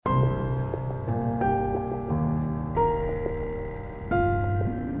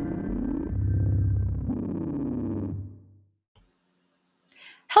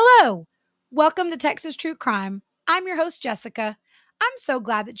Welcome to Texas True Crime. I'm your host, Jessica. I'm so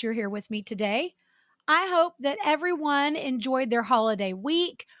glad that you're here with me today. I hope that everyone enjoyed their holiday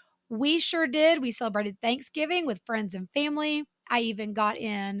week. We sure did. We celebrated Thanksgiving with friends and family. I even got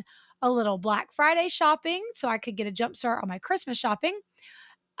in a little Black Friday shopping so I could get a jump start on my Christmas shopping.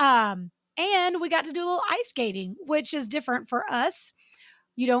 And we got to do a little ice skating, which is different for us.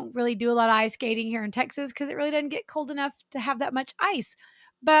 You don't really do a lot of ice skating here in Texas because it really doesn't get cold enough to have that much ice.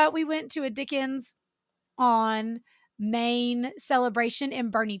 But we went to a Dickens on Main celebration in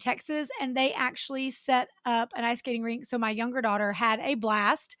Bernie, Texas, and they actually set up an ice skating rink. So my younger daughter had a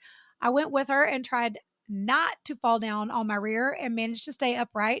blast. I went with her and tried not to fall down on my rear and managed to stay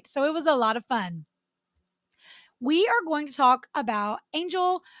upright. So it was a lot of fun. We are going to talk about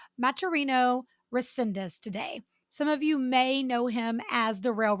Angel Maturino Resendiz today. Some of you may know him as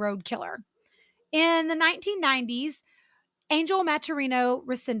the Railroad Killer. In the 1990s, Angel Maturino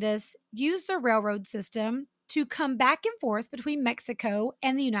Resendiz used the railroad system to come back and forth between Mexico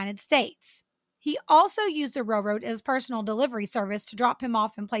and the United States. He also used the railroad as personal delivery service to drop him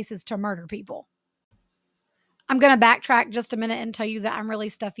off in places to murder people. I'm going to backtrack just a minute and tell you that I'm really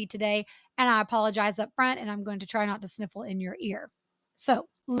stuffy today, and I apologize up front, and I'm going to try not to sniffle in your ear. So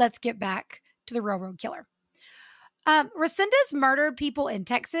let's get back to the Railroad Killer. Resendiz murdered people in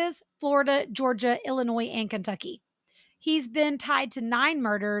Texas, Florida, Georgia, Illinois, and Kentucky. He's been tied to 9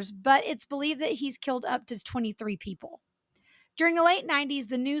 murders, but it's believed that he's killed up to 23 people. During the late 90s,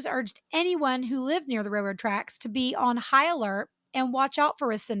 the news urged anyone who lived near the railroad tracks to be on high alert and watch out for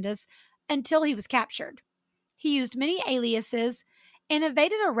Resendiz until he was captured. He used many aliases and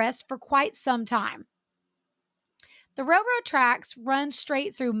evaded arrest for quite some time. The railroad tracks run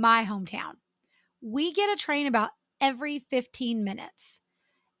straight through my hometown. We get a train about every 15 minutes.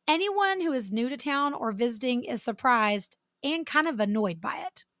 Anyone who is new to town or visiting is surprised and kind of annoyed by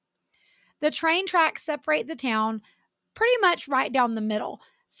it. The train tracks separate the town pretty much right down the middle,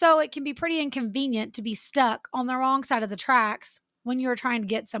 so it can be pretty inconvenient to be stuck on the wrong side of the tracks when you're trying to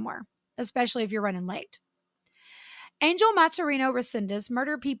get somewhere, especially if you're running late. Angel Maturino Resendiz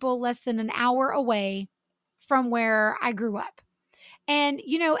murdered people less than an hour away from where I grew up. And,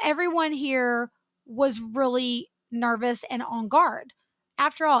 everyone here was really nervous and on guard.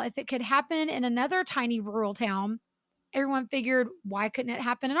 After all, if it could happen in another tiny rural town, everyone figured, why couldn't it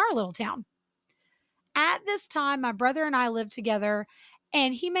happen in our little town? At this time, my brother and I lived together,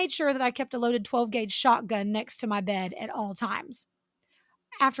 and he made sure that I kept a loaded 12-gauge shotgun next to my bed at all times.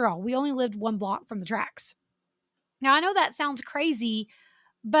 After all, we only lived 1 block from the tracks. Now, I know that sounds crazy,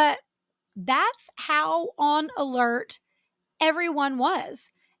 but that's how on alert everyone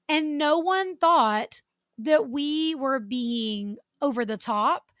was. And no one thought that we were being over the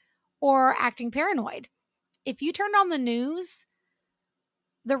top or acting paranoid. If you turned on the news,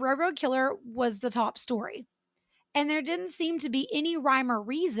 the Railroad Killer was the top story. And there didn't seem to be any rhyme or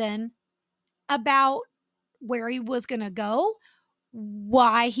reason about where he was going to go,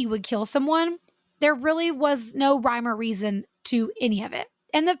 why he would kill someone. There really was no rhyme or reason to any of it.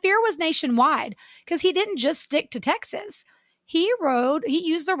 And the fear was nationwide because he didn't just stick to Texas. He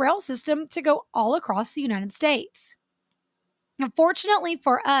used the rail system to go all across the United States. Unfortunately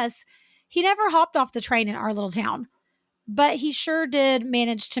for us, he never hopped off the train in our little town, but he sure did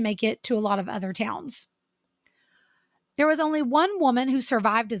manage to make it to a lot of other towns. There was only one woman who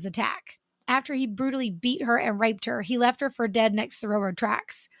survived his attack. After he brutally beat her and raped her, he left her for dead next to the railroad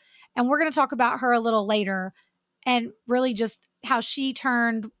tracks. And we're going to talk about her a little later and really just how she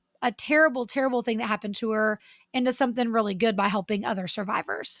turned a terrible, terrible thing that happened to her into something really good by helping other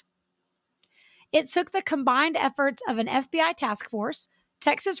survivors. It took the combined efforts of an FBI task force,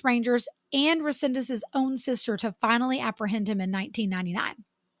 Texas Rangers, and Resendiz's own sister to finally apprehend him in 1999.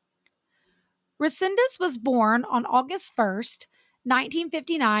 Resendiz was born on August 1st,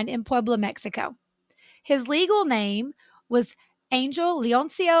 1959 in Puebla, Mexico. His legal name was Angel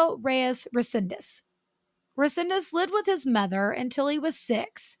Leoncio Reyes Resendiz. Resendiz lived with his mother until he was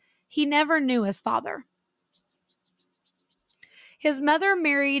 6. He never knew his father. His mother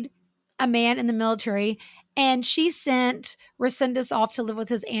married a man in the military, and she sent Resendiz off to live with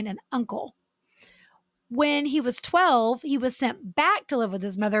his aunt and uncle. When he was 12, he was sent back to live with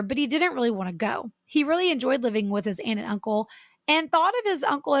his mother, but he didn't really want to go. He really enjoyed living with his aunt and uncle and thought of his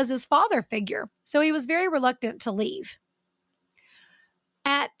uncle as his father figure, so he was very reluctant to leave.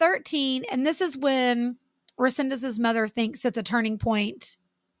 At 13, and this is when Resendiz's mother thinks that the turning point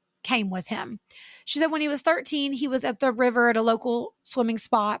came with him. She said when he was 13, he was at the river at a local swimming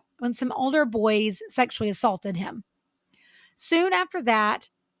spot when some older boys sexually assaulted him. Soon after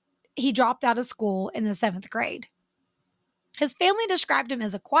that, he dropped out of school in the 7th grade. His family described him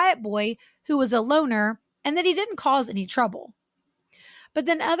as a quiet boy who was a loner and that he didn't cause any trouble. But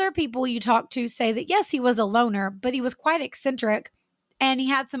then other people you talk to say that yes, he was a loner, but he was quite eccentric and he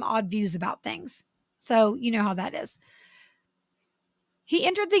had some odd views about things. So you know how that is. He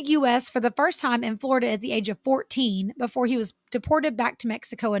entered the U.S. for the first time in Florida at the age of 14 before he was deported back to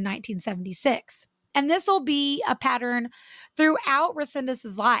Mexico in 1976. And this will be a pattern throughout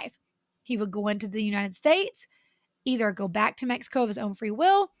Resendiz's life. He would go into the United States, either go back to Mexico of his own free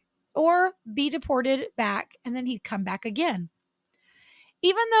will, or be deported back, and then he'd come back again.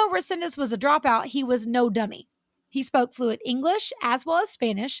 Even though Resendiz was a dropout, he was no dummy. He spoke fluent English as well as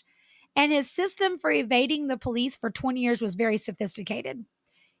Spanish, and his system for evading the police for 20 years was very sophisticated.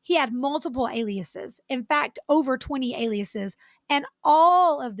 He had multiple aliases, in fact, over 20 aliases, and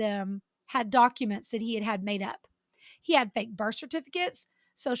all of them had documents that he had made up. He had fake birth certificates,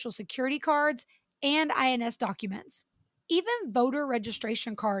 social security cards, and INS documents, even voter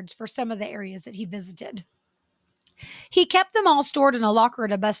registration cards for some of the areas that he visited. He kept them all stored in a locker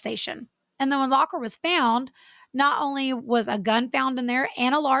at a bus station. And then when the locker was found, not only was a gun found in there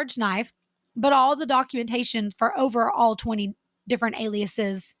and a large knife, but all the documentation for over all 20 different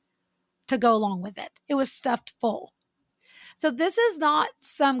aliases to go along with it. It was stuffed full. So this is not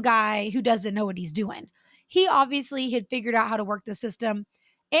some guy who doesn't know what he's doing. He obviously had figured out how to work the system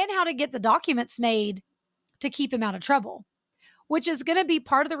and how to get the documents made to keep him out of trouble, which is going to be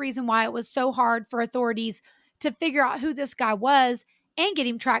part of the reason why it was so hard for authorities to figure out who this guy was and get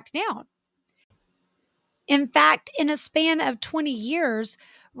him tracked down. In fact, in a span of 20 years,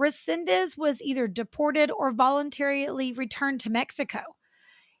 Resendiz was either deported or voluntarily returned to Mexico.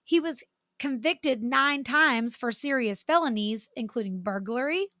 He was convicted 9 times for serious felonies, including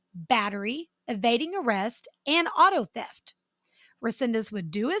burglary, battery, evading arrest, and auto theft. Resendiz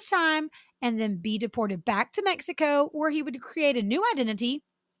would do his time and then be deported back to Mexico, where he would create a new identity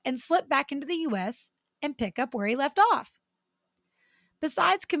and slip back into the U.S. and pick up where he left off.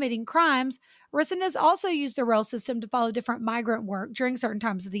 Besides committing crimes, Resendiz also used the rail system to follow different migrant work during certain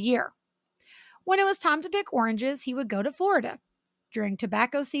times of the year. When it was time to pick oranges, he would go to Florida. During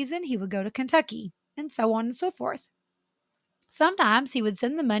tobacco season, he would go to Kentucky, and so on and so forth. Sometimes he would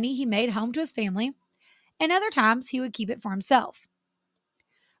send the money he made home to his family, and other times he would keep it for himself.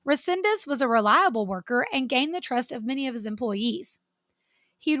 Resendiz was a reliable worker and gained the trust of many of his employees.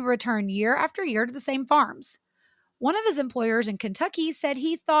 He would return year after year to the same farms. One of his employers in Kentucky said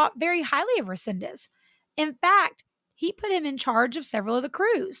he thought very highly of Resendiz. In fact, he put him in charge of several of the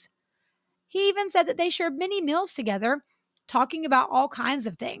crews. He even said that they shared many meals together, talking about all kinds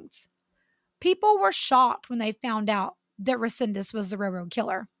of things. People were shocked when they found out that Resendiz was the railroad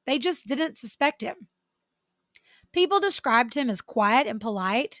killer. They just didn't suspect him. People described him as quiet and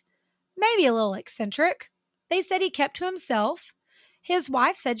polite, maybe a little eccentric. They said he kept to himself. His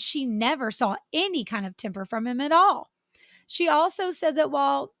wife said she never saw any kind of temper from him at all. She also said that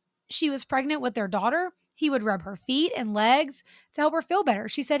while she was pregnant with their daughter, he would rub her feet and legs to help her feel better.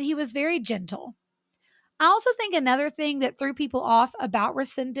 She said he was very gentle. I also think another thing that threw people off about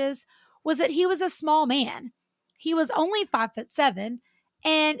Resendiz was that he was a small man. He was only 5'7",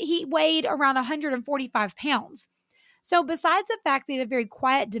 and he weighed around 145 pounds. So besides the fact that he had a very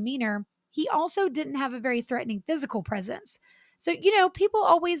quiet demeanor, he also didn't have a very threatening physical presence. So, people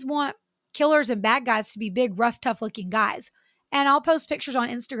always want killers and bad guys to be big, rough, tough-looking guys. And I'll post pictures on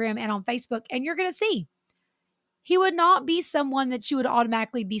Instagram and on Facebook, and you're going to see. He would not be someone that you would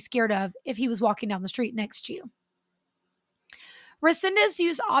automatically be scared of if he was walking down the street next to you. Resendiz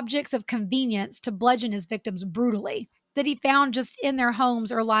used objects of convenience to bludgeon his victims brutally that he found just in their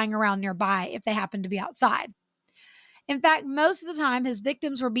homes or lying around nearby if they happened to be outside. In fact, most of the time, his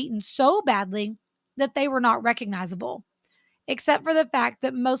victims were beaten so badly that they were not recognizable, except for the fact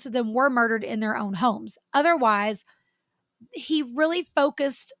that most of them were murdered in their own homes. Otherwise, he really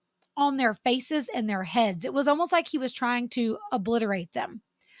focused on their faces and their heads. It was almost like he was trying to obliterate them.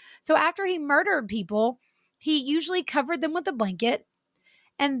 So after he murdered people, he usually covered them with a blanket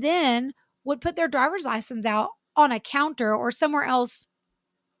and then would put their driver's license out on a counter or somewhere else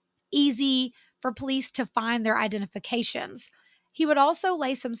easy for police to find their identifications. He would also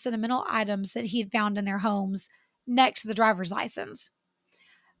lay some sentimental items that he had found in their homes next to the driver's license.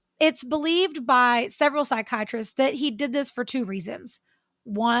 It's believed by several psychiatrists that he did this for 2 reasons.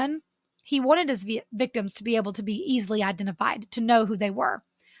 One, he wanted his victims to be able to be easily identified, to know who they were.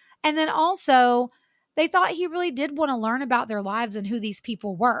 And then also, they thought he really did want to learn about their lives and who these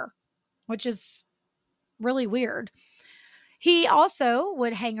people were, which is really weird. He also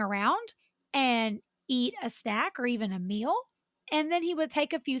would hang around and eat a snack or even a meal, and then he would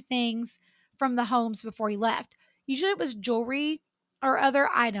take a few things from the homes before he left. Usually it was jewelry or other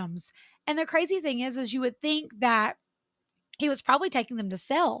items. And the crazy thing is you would think that he was probably taking them to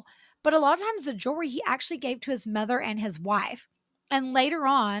sell. But a lot of times the jewelry he actually gave to his mother and his wife. And later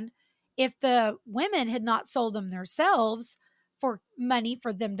on, if the women had not sold them themselves for money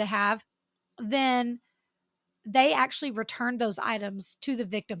for them to have, then they actually returned those items to the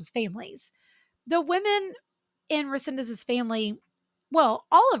victims' families. The women in Resendiz's family, well,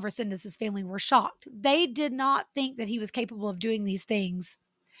 all of Resendiz's family were shocked. They did not think that he was capable of doing these things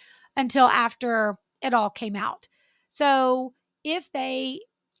until after it all came out. So if they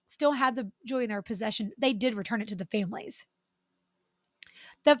still had the jewelry in their possession, they did return it to the families.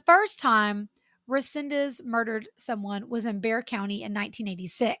 The first time Resendiz murdered someone was in Bexar County in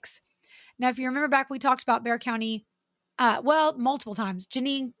 1986. Now, if you remember back, we talked about Bexar County, multiple times.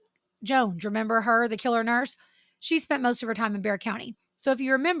 Janine Jones, remember her, the killer nurse? She spent most of her time in Bexar County. So if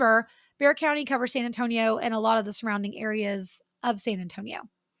you remember, Bexar County covers San Antonio and a lot of the surrounding areas of San Antonio.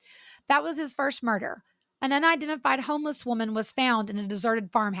 That was his first murder. An unidentified homeless woman was found in a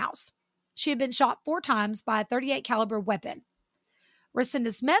deserted farmhouse. She had been shot 4 times by a .38 caliber weapon.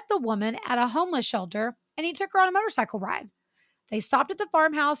 Resendiz met the woman at a homeless shelter and he took her on a motorcycle ride. They stopped at the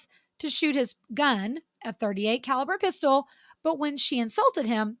farmhouse to shoot his gun, a .38 caliber pistol, but when she insulted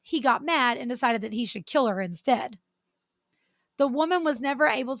him, he got mad and decided that he should kill her instead. The woman was never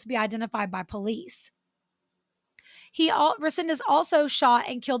able to be identified by police. Resendiz also shot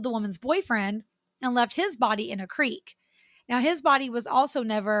and killed the woman's boyfriend and left his body in a creek. Now, his body was also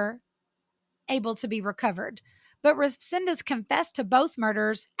never able to be recovered, but Resendiz confessed to both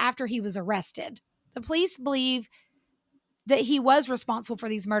murders after he was arrested. The police believe that he was responsible for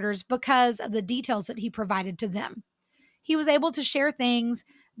these murders because of the details that he provided to them. He was able to share things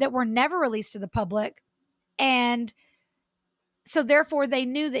that were never released to the public, and so therefore they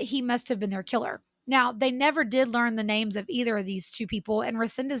knew that he must have been their killer. Now, they never did learn the names of either of these two people, and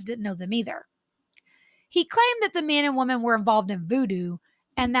Resendiz didn't know them either. He claimed that the man and woman were involved in voodoo,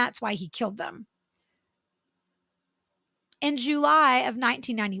 and that's why he killed them. In July of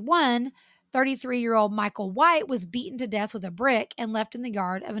 1991, 33-year-old Michael White was beaten to death with a brick and left in the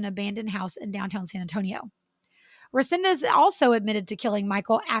yard of an abandoned house in downtown San Antonio. Resendiz also admitted to killing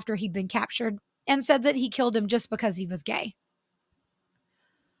Michael after he'd been captured and said that he killed him just because he was gay.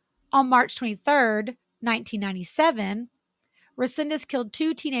 On March 23rd, 1997, Resendiz killed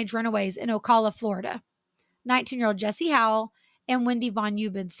 2 teenage runaways in Ocala, Florida, 19-year-old Jesse Howell and Wendy Von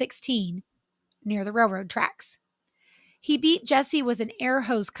Euben, 16, near the railroad tracks. He beat Jesse with an air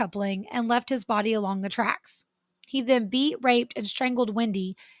hose coupling and left his body along the tracks. He then beat, raped, and strangled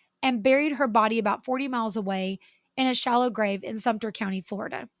Wendy and buried her body about 40 miles away in a shallow grave in Sumter County,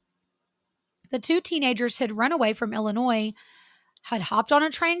 Florida. The 2 teenagers had run away from Illinois, had hopped on a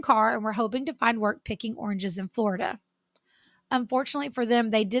train car, and were hoping to find work picking oranges in Florida. Unfortunately for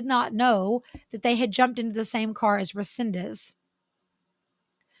them, they did not know that they had jumped into the same car as Resendiz.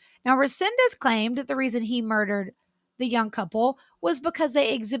 Now, Resendiz claimed that the reason he murdered the young couple was because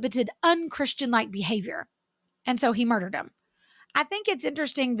they exhibited unchristian-like behavior, and so he murdered them. I think it's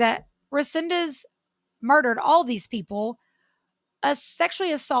interesting that Resendiz murdered all these people,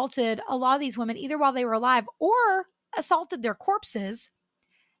 sexually assaulted a lot of these women either while they were alive or assaulted their corpses,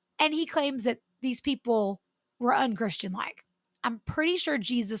 and he claims that these people were unchristian-like. I'm pretty sure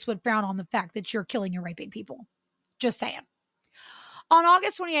Jesus would frown on the fact that you're killing and raping people. Just saying. On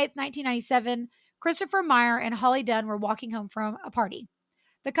August 28th, 1997, Christopher Meyer and Holly Dunn were walking home from a party.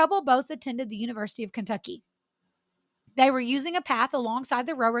 The couple both attended the University of Kentucky. They were using a path alongside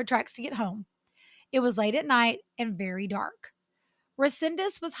the railroad tracks to get home. It was late at night and very dark.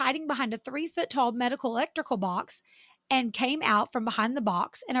 Resendiz was hiding behind a 3-foot-tall medical electrical box and came out from behind the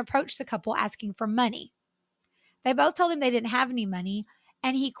box and approached the couple asking for money. They both told him they didn't have any money,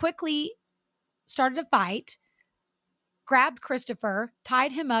 and he quickly started a fight, grabbed Christopher,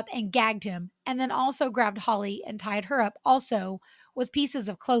 tied him up, and gagged him, and then also grabbed Holly and tied her up also with pieces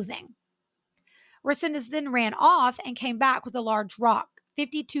of clothing. Resendiz then ran off and came back with a large rock,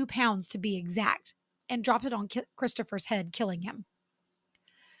 52 pounds to be exact, and dropped it on Christopher's head, killing him.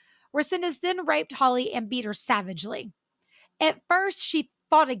 Resendiz then raped Holly and beat her savagely. At first, she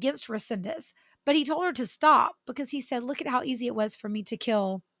fought against Resendiz, but he told her to stop because he said, "Look at how easy it was for me to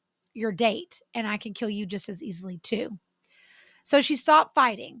kill your date, and I can kill you just as easily too." So she stopped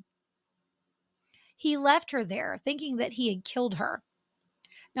fighting. He left her there, thinking that he had killed her.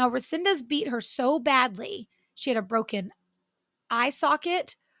 Now, Resendiz beat her so badly, she had a broken eye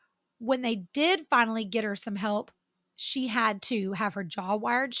socket. When they did finally get her some help, she had to have her jaw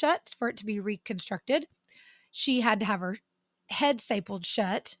wired shut for it to be reconstructed. She had to have her head stapled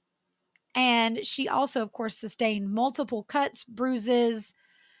shut. And she also, of course, sustained multiple cuts, bruises,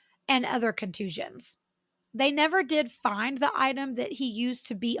 and other contusions. They never did find the item that he used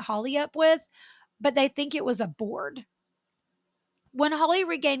to beat Holly up with, but they think it was a board. When Holly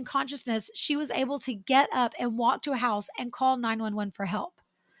regained consciousness, she was able to get up and walk to a house and call 911 for help.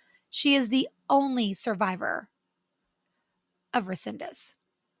 She is the only survivor of Resendiz.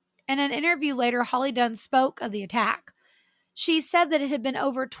 In an interview later, Holly Dunn spoke of the attack. She said that it had been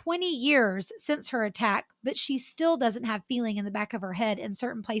over 20 years since her attack, but she still doesn't have feeling in the back of her head in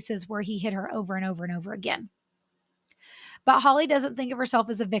certain places where he hit her over and over and over again. But Holly doesn't think of herself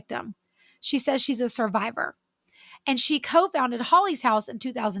as a victim. She says she's a survivor. And she co-founded Holly's House in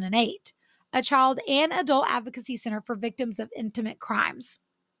 2008, a child and adult advocacy center for victims of intimate crimes.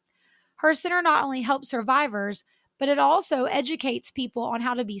 Her center not only helps survivors, but it also educates people on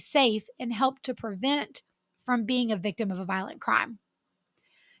how to be safe and help to prevent from being a victim of a violent crime.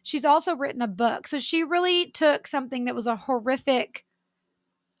 She's also written a book. So she really took something that was a horrific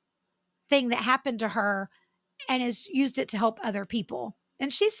thing that happened to her and has used it to help other people.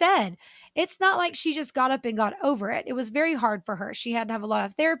 And she said, it's not like she just got up and got over it. It was very hard for her. She had to have a lot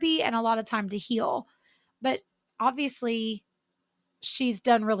of therapy and a lot of time to heal. But obviously, she's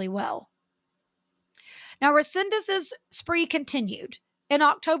done really well. Now, Resendiz's spree continued. In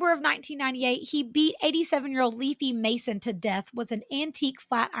October of 1998, he beat 87-year-old Leafy Mason to death with an antique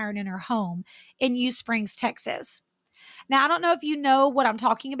flat iron in her home in East Springs, Texas. Now, I don't know if you know what I'm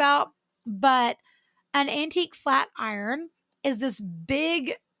talking about, but an antique flat iron is this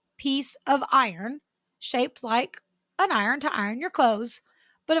big piece of iron shaped like an iron to iron your clothes.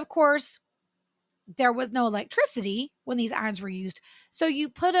 But of course, there was no electricity when these irons were used. So you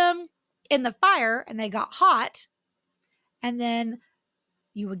put them in the fire and they got hot, and then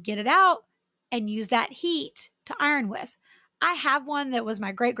you would get it out and use that heat to iron with. I have one that was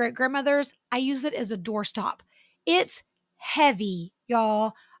my great-great-grandmother's. I use it as a doorstop. It's heavy,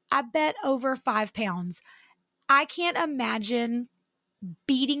 y'all. I bet over 5 pounds. I can't imagine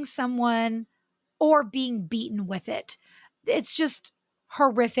beating someone or being beaten with it. It's just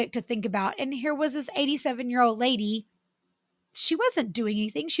horrific to think about. And here was this 87-year-old lady. She wasn't doing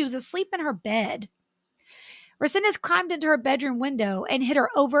anything. She was asleep in her bed. Resendiz climbed into her bedroom window and hit her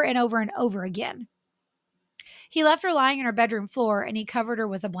over and over and over again. He left her lying on her bedroom floor and he covered her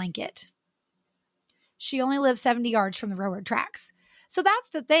with a blanket. She only lived 70 yards from the railroad tracks. So that's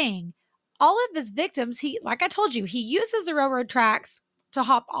the thing. All of his victims, like I told you, he uses the railroad tracks to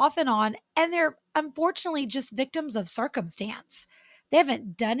hop off and on, and they're unfortunately just victims of circumstance. They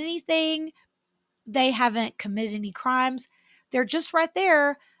haven't done anything. They haven't committed any crimes. They're just right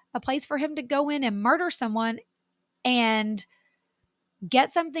there, a place for him to go in and murder someone and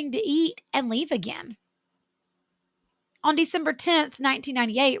get something to eat and leave again. On December 10th,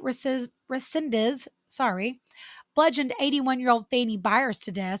 1998, Resendiz, bludgeoned 81-year-old Fanny Byers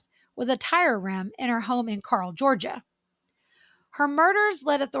to death with a tire rim in her home in Carl, Georgia. Her murders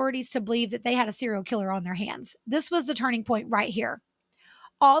led authorities to believe that they had a serial killer on their hands. This was the turning point right here.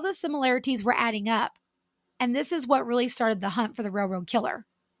 All the similarities were adding up, and this is what really started the hunt for the railroad killer.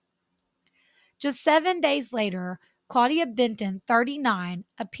 Just 7 days later, Claudia Benton, 39,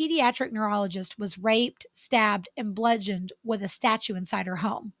 a pediatric neurologist, was raped, stabbed, and bludgeoned with a statue inside her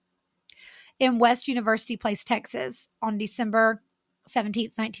home in West University Place, Texas, on December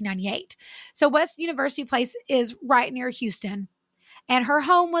 17th, 1998. So West University Place is right near Houston, and her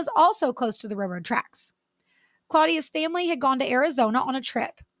home was also close to the railroad tracks. Claudia's family had gone to Arizona on a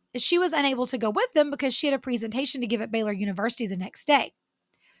trip. She was unable to go with them because she had a presentation to give at Baylor University the next day.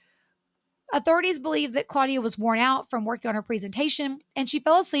 Authorities believe that Claudia was worn out from working on her presentation, and she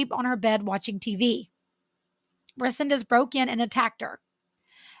fell asleep on her bed watching TV. Resendiz broke in and attacked her.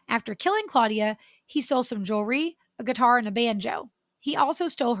 After killing Claudia, he stole some jewelry, a guitar, and a banjo. He also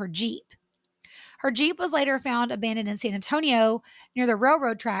stole her Jeep. Her Jeep was later found abandoned in San Antonio near the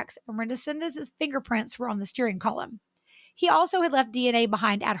railroad tracks, and Resendiz's fingerprints were on the steering column. He also had left DNA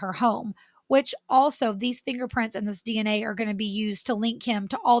behind at her home, which also these fingerprints and this DNA are going to be used to link him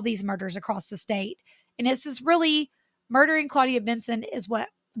to all these murders across the state. And this is really murdering Claudia Benton is what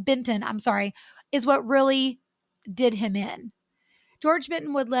really did him in. George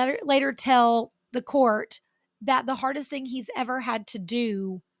Benton would later tell the court that the hardest thing he's ever had to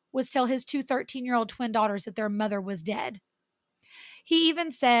do was tell his two 13-year-old twin daughters that their mother was dead. He even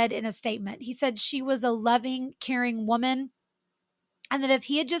said in a statement, he said she was a loving, caring woman, and that if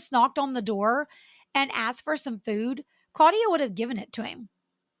he had just knocked on the door and asked for some food, Claudia would have given it to him.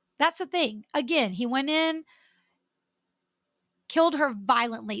 That's the thing. Again, he went in, killed her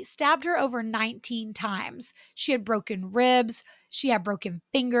violently, stabbed her over 19 times. She had broken ribs. She had broken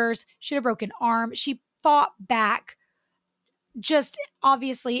fingers. She had a broken arm. She fought back just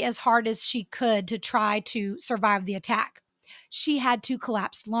obviously as hard as she could to try to survive the attack. She had two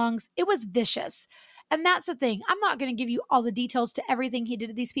collapsed lungs. It was vicious. And that's the thing. I'm not going to give you all the details to everything he did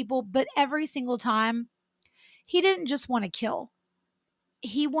to these people, but every single time, he didn't just want to kill.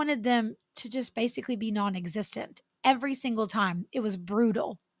 He wanted them to just basically be non-existent. Every single time. It was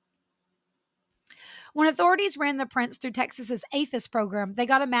brutal. When authorities ran the prints through Texas's APHIS program, they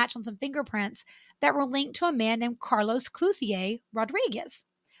got a match on some fingerprints that were linked to a man named Carlos Clouthier Rodriguez,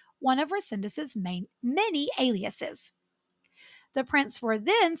 one of Resendiz's many aliases. The prints were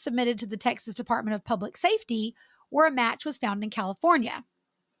then submitted to the Texas Department of Public Safety, where a match was found in California.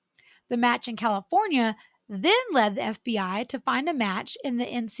 The match in California then led the FBI to find a match in the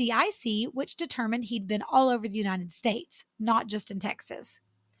NCIC, which determined he'd been all over the United States, not just in Texas.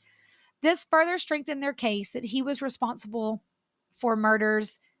 This further strengthened their case that he was responsible for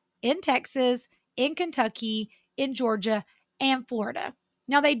murders in Texas, in Kentucky, in Georgia, and Florida.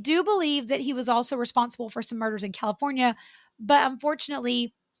 Now, they do believe that he was also responsible for some murders in California, but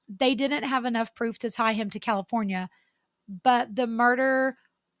unfortunately, they didn't have enough proof to tie him to California. But the murder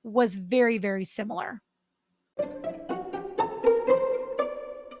was very, very similar.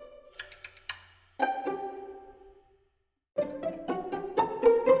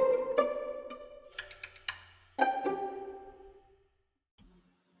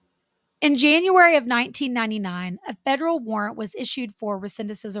 In January of 1999, a federal warrant was issued for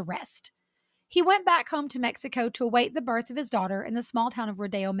Resendiz's arrest. He went back home to Mexico to await the birth of his daughter in the small town of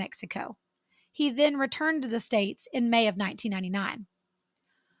Rodeo, Mexico. He then returned to the States in May of 1999.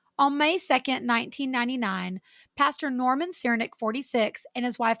 On May 2nd, 1999, Pastor Norman Cernick, 46, and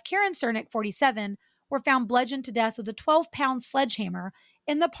his wife Karen Cernick, 47, were found bludgeoned to death with a 12-pound sledgehammer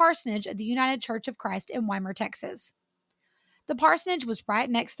in the parsonage of the United Church of Christ in Weimar, Texas. The parsonage was right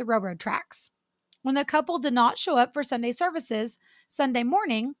next to the railroad tracks. When the couple did not show up for Sunday services Sunday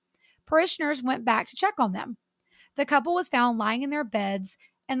morning, parishioners went back to check on them. The couple was found lying in their beds,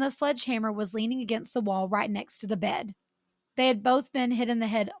 and the sledgehammer was leaning against the wall right next to the bed. They had both been hit in the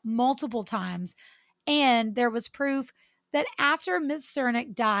head multiple times, and there was proof that after Ms.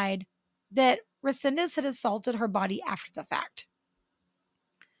 Cernick died, that Resendiz had assaulted her body after the fact.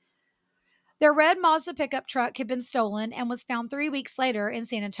 Their red Mazda pickup truck had been stolen and was found 3 weeks later in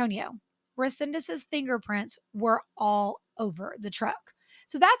San Antonio. Resendiz's fingerprints were all over the truck.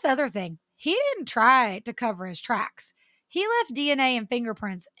 So that's the other thing. He didn't try to cover his tracks. He left DNA and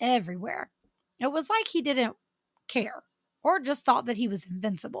fingerprints everywhere. It was like he didn't care or just thought that he was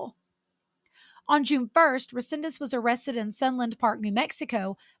invincible. On June 1st, Resendiz was arrested in Sunland Park, New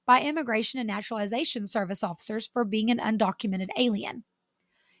Mexico by Immigration and Naturalization Service officers for being an undocumented alien.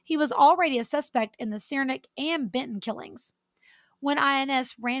 He was already a suspect in the Cernick and Benton killings. When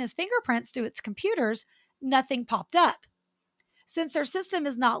INS ran his fingerprints through its computers, nothing popped up. Since their system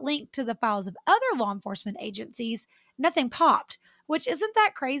is not linked to the files of other law enforcement agencies, nothing popped, which isn't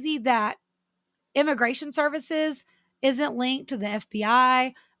that crazy that Immigration Services isn't linked to the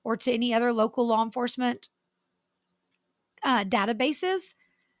FBI or to any other local law enforcement databases.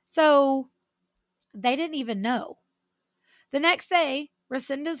 So they didn't even know. The next day,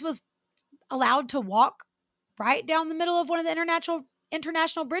 Resendiz was allowed to walk right down the middle of one of the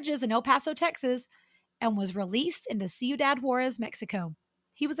international bridges in El Paso, Texas, and was released into Ciudad Juarez, Mexico.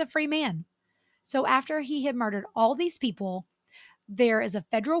 He was a free man. So after he had murdered all these people, there is a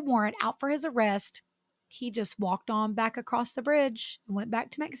federal warrant out for his arrest. He just walked on back across the bridge and went back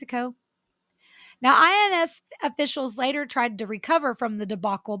to Mexico. Now, INS officials later tried to recover from the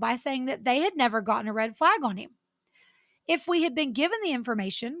debacle by saying that they had never gotten a red flag on him. If we had been given the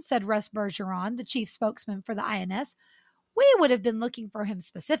information, said Russ Bergeron, the chief spokesman for the INS, we would have been looking for him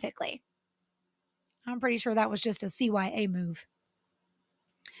specifically. I'm pretty sure that was just a CYA move.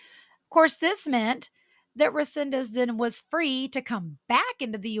 Of course, this meant that Resendiz then was free to come back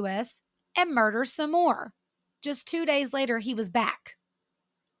into the U.S. and murder some more. Just 2 days later, he was back.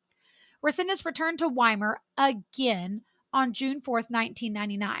 Resendiz returned to Weimar again on June 4th,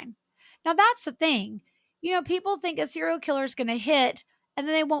 1999. Now, that's the thing. You know, people think a serial killer is going to hit and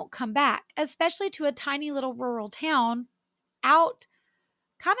then they won't come back, especially to a tiny little rural town out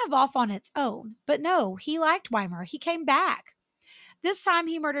kind of off on its own. But no, he liked Weimar. He came back. This time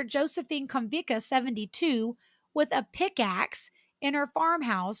he murdered Josephine Convica, 72, with a pickaxe in her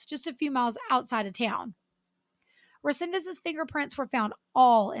farmhouse just a few miles outside of town. Resendiz's fingerprints were found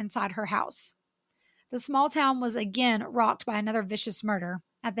all inside her house. The small town was again rocked by another vicious murder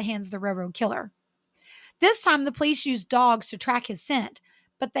at the hands of the railroad killer. This time, the police used dogs to track his scent,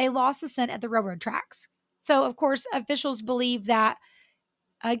 but they lost the scent at the railroad tracks. So, of course, officials believe that,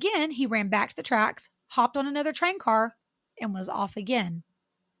 again, he ran back to the tracks, hopped on another train car, and was off again.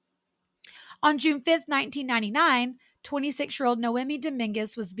 On June 5th, 1999, 26-year-old Noemi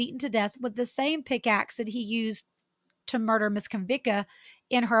Dominguez was beaten to death with the same pickaxe that he used to murder Miss Convicta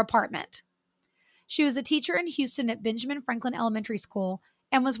in her apartment. She was a teacher in Houston at Benjamin Franklin Elementary School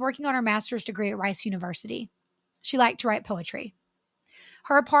and was working on her master's degree at Rice University. She liked to write poetry.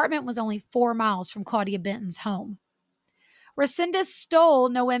 Her apartment was only 4 miles from Claudia Benton's home. Resendiz stole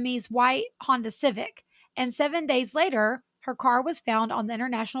Noemi's white Honda Civic, and 7 days later, her car was found on the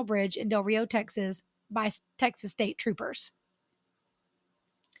International Bridge in Del Rio, Texas, by Texas State Troopers.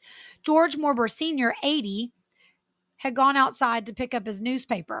 George Morber Sr., 80, had gone outside to pick up his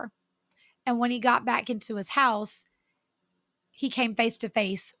newspaper, and when he got back into his house, he came face to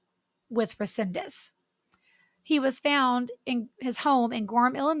face with Resendiz. He was found in his home in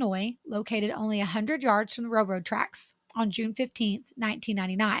Gorham, Illinois, located only 100 yards from the railroad tracks, on June 15th,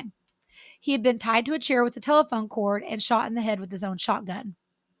 1999. He had been tied to a chair with a telephone cord and shot in the head with his own shotgun.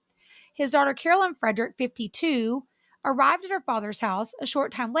 His daughter Carolyn Frederick, 52, arrived at her father's house a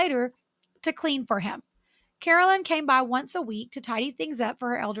short time later to clean for him. Carolyn came by once a week to tidy things up for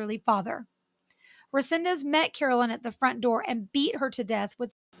her elderly father. Resendiz met Carolyn at the front door and beat her to death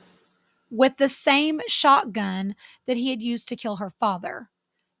with the same shotgun that he had used to kill her father.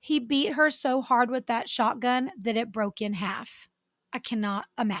 He beat her so hard with that shotgun that it broke in half. I cannot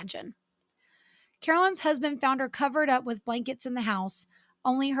imagine. Carolyn's husband found her covered up with blankets in the house.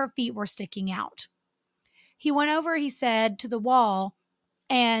 Only her feet were sticking out. He went over, he said, to the wall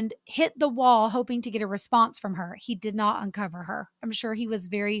and hit the wall hoping to get a response from her. He did not uncover her. I'm sure he was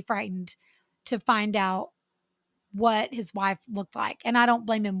very frightened to find out what his wife looked like. And I don't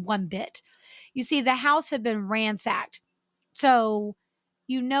blame him one bit. You see, the house had been ransacked. So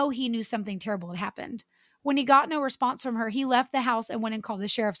you know he knew something terrible had happened. When he got no response from her, he left the house and went and called the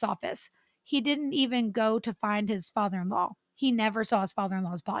sheriff's office. He didn't even go to find his father-in-law. He never saw his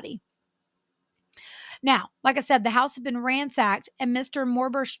father-in-law's body. Now, like I said, the house had been ransacked and Mr.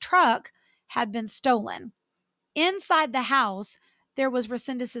 Morber's truck had been stolen. Inside the house, there was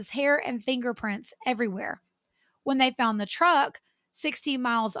Resendiz's hair and fingerprints everywhere. When they found the truck 60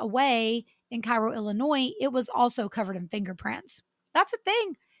 miles away in Cairo, Illinois, it was also covered in fingerprints. That's the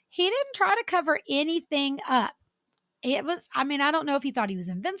thing. He didn't try to cover anything up. I don't know if he thought he was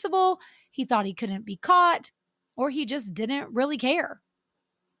invincible, he thought he couldn't be caught, or he just didn't really care.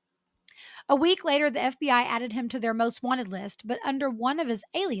 A week later, the FBI added him to their most wanted list, but under one of his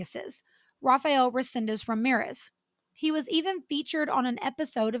aliases, Rafael Resendiz Ramirez. He was even featured on an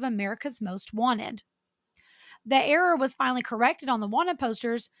episode of America's Most Wanted. The error was finally corrected on the wanted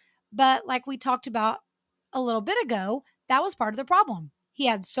posters, but like we talked about a little bit ago, that was part of the problem. He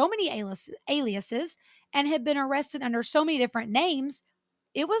had so many aliases and had been arrested under so many different names,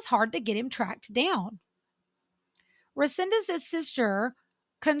 it was hard to get him tracked down. Resendiz's sister,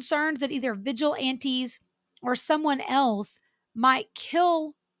 concerned that either vigilantes or someone else might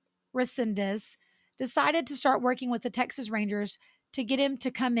kill Resendiz, decided to start working with the Texas Rangers to get him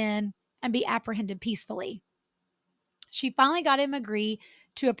to come in and be apprehended peacefully. She finally got him agree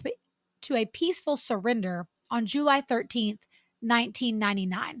to a peaceful surrender on July 13th,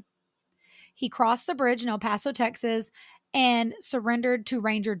 1999. He crossed the bridge in El Paso, Texas, and surrendered to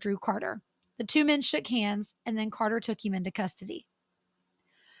Ranger Drew Carter. The two men shook hands, and then Carter took him into custody.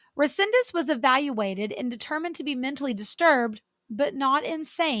 Resendiz was evaluated and determined to be mentally disturbed, but not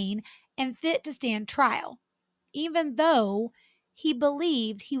insane and fit to stand trial, even though he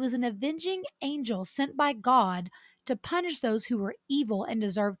believed he was an avenging angel sent by God to punish those who were evil and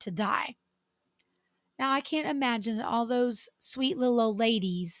deserved to die. Now, I can't imagine that all those sweet little old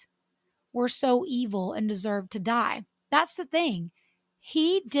ladies were so evil and deserved to die. That's the thing.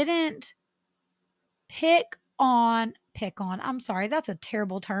 He didn't pick on, I'm sorry, that's a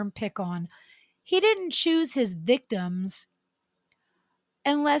terrible term, pick on. He didn't choose his victims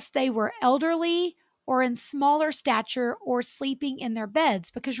unless they were elderly or in smaller stature or sleeping in their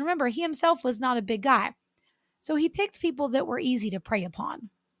beds. Because remember, he himself was not a big guy. So he picked people that were easy to prey upon.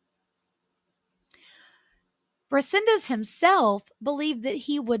 Resendiz himself believed that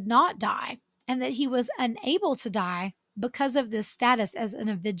he would not die and that he was unable to die because of this status as an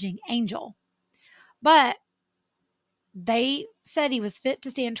avenging angel. But they said he was fit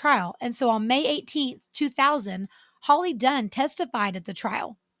to stand trial. And so on May 18th, 2000, Holly Dunn testified at the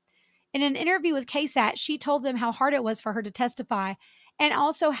trial. In an interview with KSAT, she told them how hard it was for her to testify and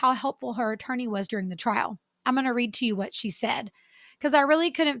also how helpful her attorney was during the trial. I'm going to read to you what she said because I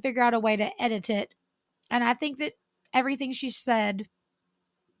really couldn't figure out a way to edit it And I think that everything she said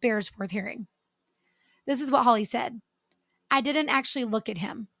bears worth hearing. This is what Holly said. I didn't actually look at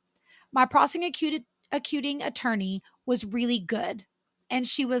him. My prosecuting attorney was really good. And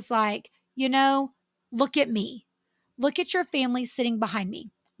she was like, look at me. Look at your family sitting behind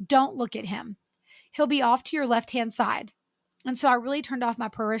me. Don't look at him. He'll be off to your left-hand side. And so I really turned off my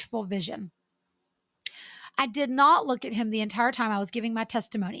peripheral vision. I did not look at him the entire time I was giving my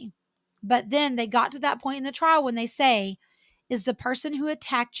testimony. But then they got to that point in the trial when they say, is the person who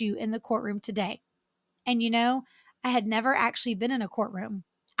attacked you in the courtroom today? And I had never actually been in a courtroom.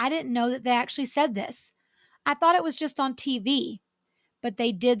 I didn't know that they actually said this. I thought it was just on TV, but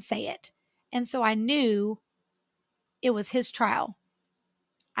they did say it. And so I knew it was his trial.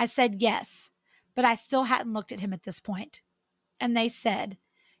 I said yes, but I still hadn't looked at him at this point. And they said,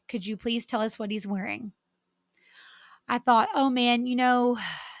 could you please tell us what he's wearing? I thought, oh man,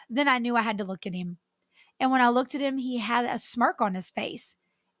 then I knew I had to look at him. And when I looked at him, he had a smirk on his face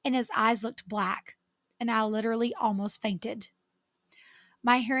and his eyes looked black. And I literally almost fainted.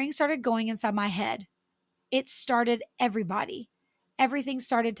 My hearing started going inside my head. It started everybody. Everything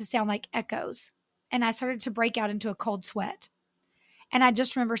started to sound like echoes. And I started to break out into a cold sweat. And I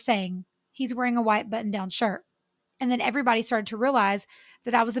just remember saying, he's wearing a white button-down shirt. And then everybody started to realize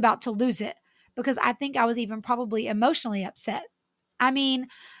that I was about to lose it because I think I was even probably emotionally upset. I mean,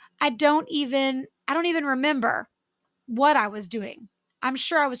 I don't even remember what I was doing. I'm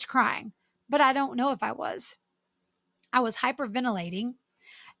sure I was crying, but I don't know if I was. I was hyperventilating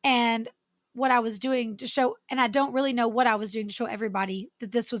and what I was doing to show, and I don't really know what I was doing to show everybody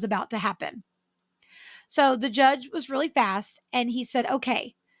that this was about to happen. So the judge was really fast and he said,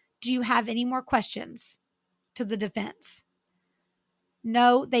 okay, do you have any more questions to the defense?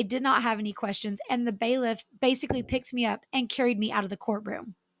 No, they did not have any questions. And the bailiff basically picked me up and carried me out of the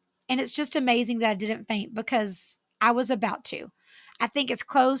courtroom. And it's just amazing that I didn't faint because I was about to. I think as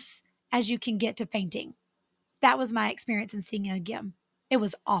close as you can get to fainting. That was my experience in seeing him again. It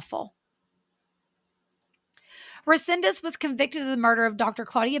was awful. Resendiz was convicted of the murder of Dr.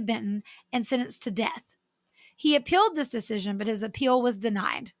 Claudia Benton and sentenced to death. He appealed this decision, but his appeal was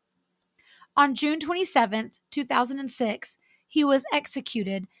denied. On June 27th, 2006, he was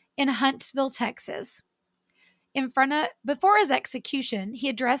executed in Huntsville, Texas. Before his execution, he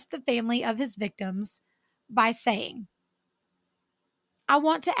addressed the family of his victims by saying, I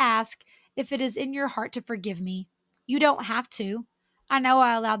want to ask if it is in your heart to forgive me. You don't have to. I know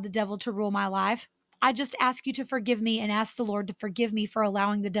I allowed the devil to rule my life. I just ask you to forgive me and ask the Lord to forgive me for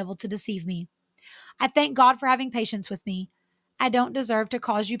allowing the devil to deceive me. I thank God for having patience with me. I don't deserve to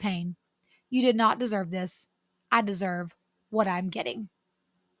cause you pain. You did not deserve this. I deserve what I'm getting.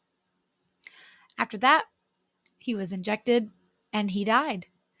 After that, he was injected and he died.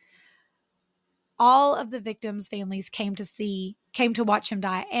 All of the victims' families came to watch him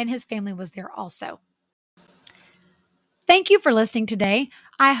die, and his family was there also. Thank you for listening today.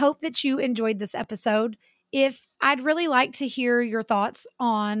 I hope that you enjoyed this episode. I'd really like to hear your thoughts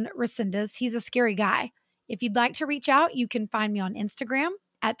on Resendiz. He's a scary guy. If you'd like to reach out, you can find me on Instagram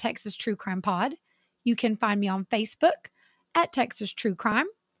at Texas True Crime Pod. You can find me on Facebook at Texas True Crime.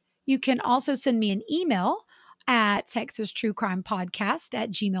 You can also send me an email at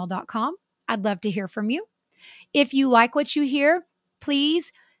texastruecrimepodcast@gmail.com. I'd love to hear from you. If you like what you hear,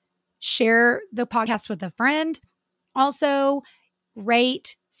 please share the podcast with a friend. Also,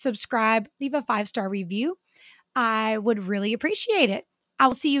 rate, subscribe, leave a 5-star review. I would really appreciate it. I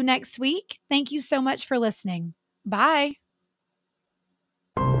will see you next week. Thank you so much for listening. Bye.